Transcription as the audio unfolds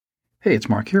Hey, it's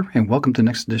Mark here, and welcome to the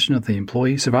next edition of the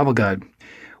Employee Survival Guide,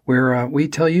 where we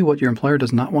tell you what your employer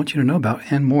does not want you to know about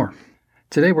and more.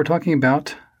 Today, we're talking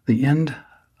about the end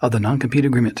of the non-compete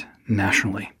agreement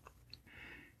nationally.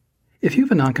 If you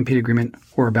have a non-compete agreement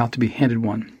or are about to be handed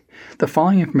one, the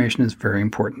following information is very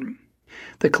important.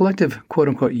 The collective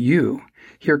quote-unquote you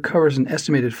here covers an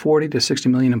estimated 40 to 60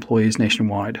 million employees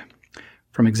nationwide,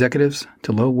 from executives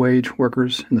to low-wage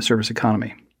workers in the service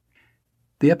economy.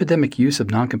 The epidemic use of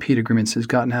non-compete agreements has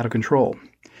gotten out of control,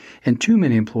 and too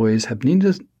many employees have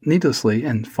needlessly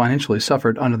and financially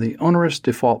suffered under the onerous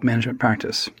default management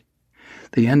practice.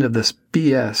 The end of this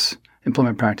BS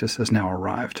employment practice has now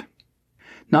arrived.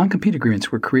 Non-compete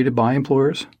agreements were created by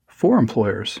employers for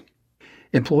employers.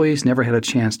 Employees never had a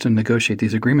chance to negotiate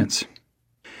these agreements.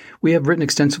 We have written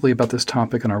extensively about this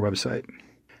topic on our website.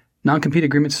 Non-compete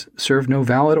agreements serve no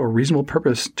valid or reasonable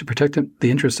purpose to protect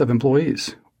the interests of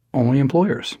employees. Only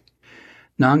employers.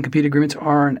 Non-compete agreements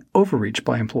are an overreach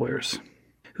by employers,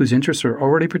 whose interests are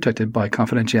already protected by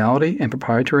confidentiality and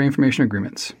proprietary information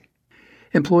agreements.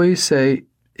 Employees say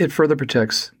it further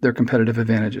protects their competitive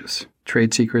advantages,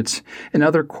 trade secrets, and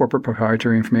other corporate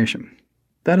proprietary information.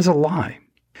 That is a lie,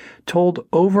 told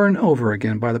over and over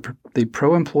again by the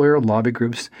pro-employer lobby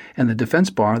groups and the defense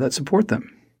bar that support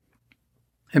them.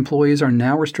 Employees are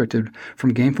now restricted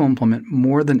from gainful employment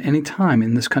more than any time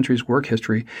in this country's work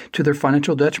history to their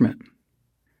financial detriment.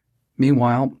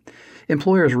 Meanwhile,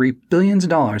 employers reap billions of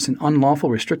dollars in unlawful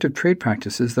restrictive trade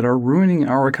practices that are ruining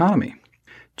our economy,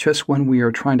 just when we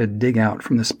are trying to dig out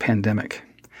from this pandemic.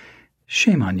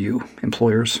 Shame on you,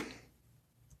 employers.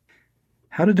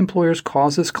 How did employers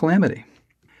cause this calamity?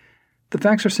 The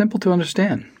facts are simple to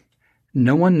understand.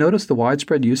 No one noticed the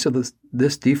widespread use of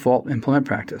this default employment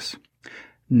practice.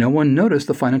 No one noticed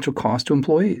the financial cost to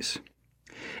employees.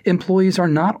 Employees are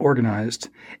not organized,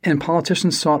 and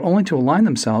politicians sought only to align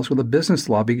themselves with the business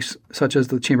lobbies such as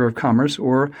the Chamber of Commerce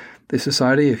or the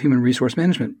Society of Human Resource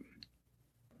Management.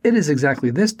 It is exactly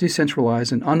this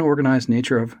decentralized and unorganized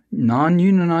nature of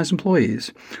non-unionized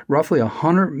employees, roughly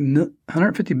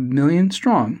 150 million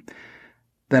strong,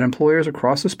 that employers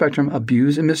across the spectrum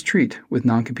abuse and mistreat with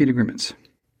non-compete agreements.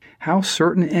 How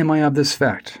certain am I of this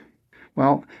fact?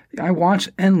 Well, I watch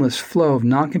endless flow of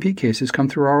non-compete cases come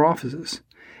through our offices.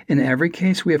 In every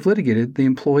case we have litigated, the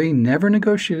employee never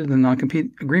negotiated the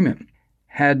non-compete agreement,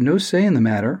 had no say in the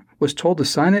matter, was told to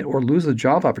sign it or lose the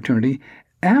job opportunity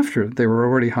after they were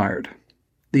already hired.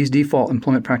 These default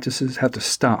employment practices have to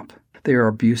stop. They are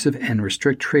abusive and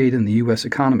restrict trade in the U.S.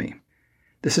 economy.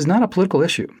 This is not a political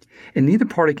issue, and neither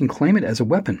party can claim it as a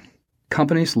weapon.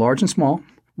 Companies, large and small,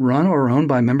 run or owned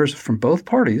by members from both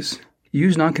parties,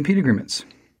 use non-compete agreements.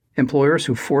 Employers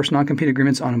who force non-compete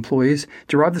agreements on employees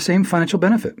derive the same financial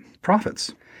benefit,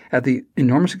 profits, at the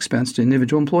enormous expense to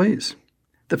individual employees.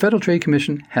 The Federal Trade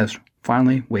Commission has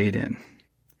finally weighed in.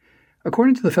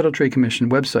 According to the Federal Trade Commission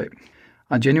website,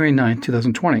 on January 9,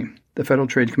 2020, the Federal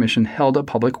Trade Commission held a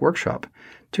public workshop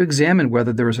to examine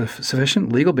whether there was a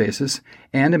sufficient legal basis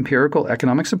and empirical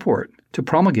economic support to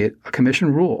promulgate a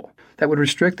commission rule that would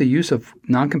restrict the use of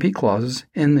non-compete clauses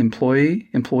in the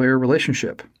employee-employer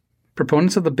relationship.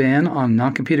 Proponents of the ban on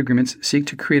non-compete agreements seek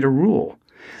to create a rule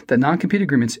that non-compete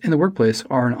agreements in the workplace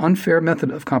are an unfair method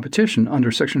of competition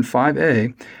under Section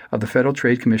 5A of the Federal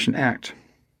Trade Commission Act.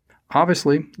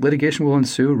 Obviously, litigation will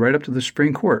ensue right up to the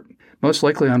Supreme Court, most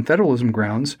likely on federalism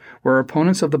grounds, where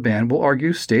opponents of the ban will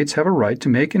argue states have a right to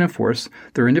make and enforce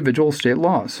their individual state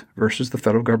laws versus the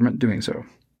federal government doing so.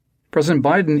 President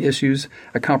Biden issues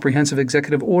a comprehensive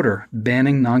executive order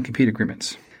banning non-compete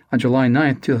agreements. On July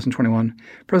 9, 2021,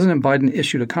 President Biden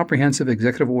issued a comprehensive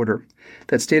executive order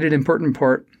that stated in pertinent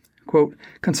part, quote,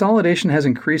 "Consolidation has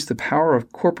increased the power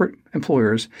of corporate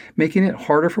employers, making it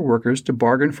harder for workers to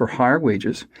bargain for higher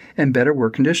wages and better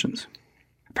work conditions.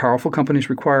 Powerful companies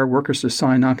require workers to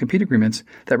sign non-compete agreements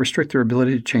that restrict their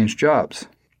ability to change jobs.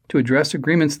 To address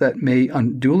agreements that may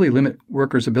unduly limit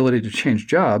workers' ability to change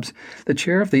jobs, the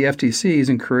chair of the FTC is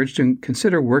encouraged to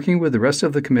consider working with the rest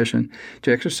of the Commission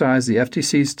to exercise the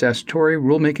FTC's statutory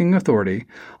rulemaking authority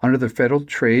under the Federal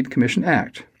Trade Commission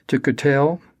Act to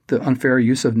curtail the unfair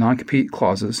use of non-compete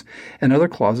clauses and other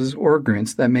clauses or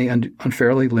agreements that may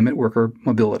unfairly limit worker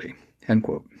mobility." End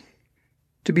quote.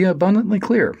 To be abundantly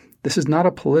clear, this is not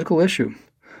a political issue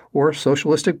or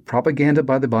socialistic propaganda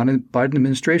by the Biden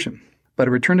administration, but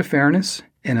a return to fairness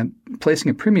and placing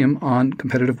a premium on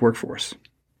competitive workforce.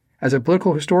 As a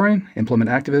political historian, employment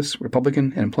activist,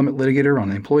 Republican, and employment litigator on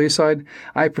the employee side,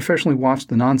 I professionally watched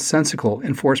the nonsensical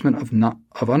enforcement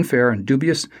of unfair and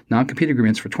dubious non-compete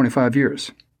agreements for 25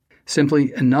 years.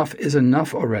 Simply, enough is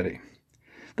enough already.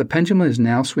 The pendulum is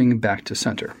now swinging back to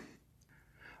center.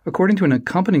 According to an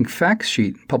accompanying fact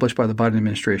sheet published by the Biden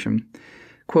administration,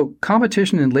 quote,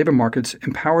 competition in labor markets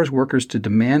empowers workers to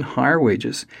demand higher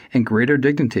wages and greater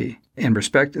dignity and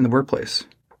respect in the workplace.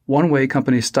 One way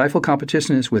companies stifle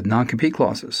competition is with non-compete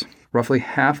clauses. Roughly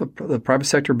half of the private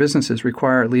sector businesses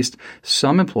require at least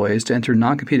some employees to enter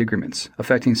non-compete agreements,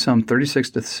 affecting some 36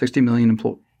 to 60 million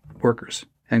workers,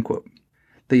 end quote.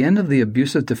 The end of the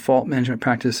abusive default management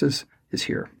practices is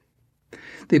here.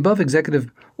 The above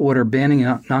executive order banning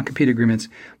non-compete agreements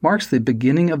marks the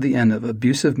beginning of the end of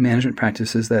abusive management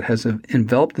practices that has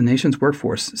enveloped the nation's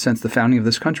workforce since the founding of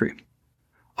this country.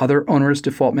 Other onerous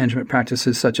default management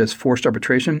practices such as forced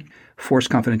arbitration, forced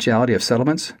confidentiality of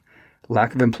settlements,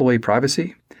 lack of employee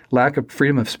privacy, lack of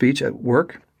freedom of speech at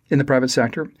work in the private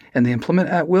sector, and the employment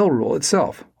at will rule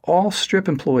itself all strip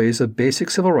employees of basic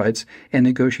civil rights and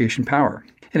negotiation power,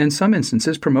 and in some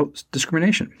instances promote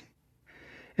discrimination.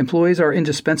 Employees are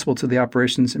indispensable to the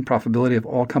operations and profitability of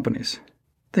all companies.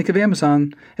 Think of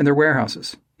Amazon and their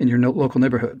warehouses in your local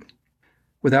neighborhood.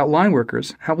 Without line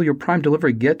workers, how will your Prime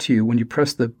delivery get to you when you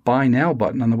press the Buy Now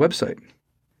button on the website?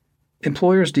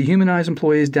 Employers dehumanize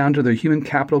employees down to their human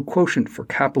capital quotient for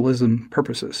capitalism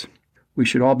purposes. We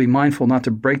should all be mindful not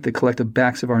to break the collective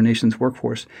backs of our nation's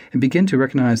workforce and begin to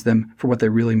recognize them for what they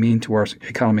really mean to our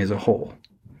economy as a whole.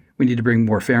 We need to bring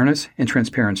more fairness and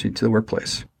transparency to the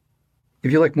workplace.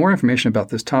 If you'd like more information about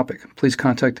this topic, please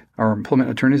contact our employment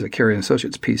attorneys at Carey &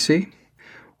 Associates PC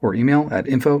or email at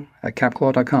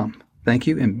info@capclaw.com. Thank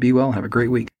you and be well and have a great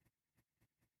week.